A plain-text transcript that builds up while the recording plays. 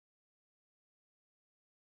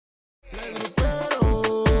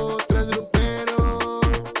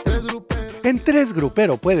En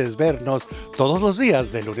Grupero puedes vernos todos los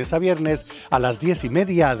días de lunes a viernes a las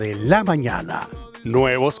 10:30 de la mañana.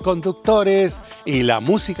 Nuevos conductores y la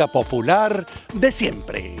música popular de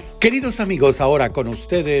siempre. Queridos amigos, ahora con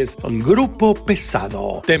ustedes, Grupo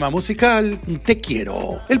Pesado. Tema musical, Te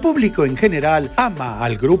Quiero. El público en general ama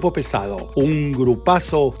al Grupo Pesado, un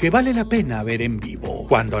grupazo que vale la pena ver en vivo.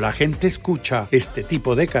 Cuando la gente escucha este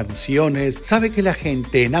tipo de canciones, sabe que la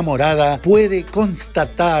gente enamorada puede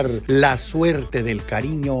constatar la suerte del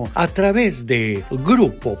cariño a través de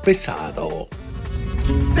Grupo Pesado.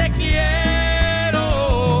 Te quiero.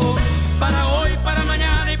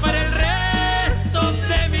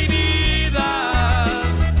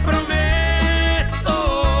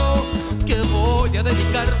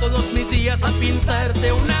 Todos mis días a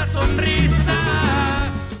pintarte una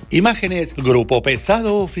sonrisa. Imágenes Grupo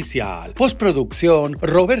Pesado Oficial. Postproducción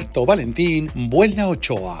Roberto Valentín Buelna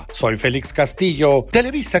Ochoa. Soy Felix Castillo,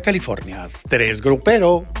 Televisa Californias.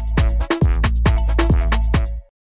 Grupero.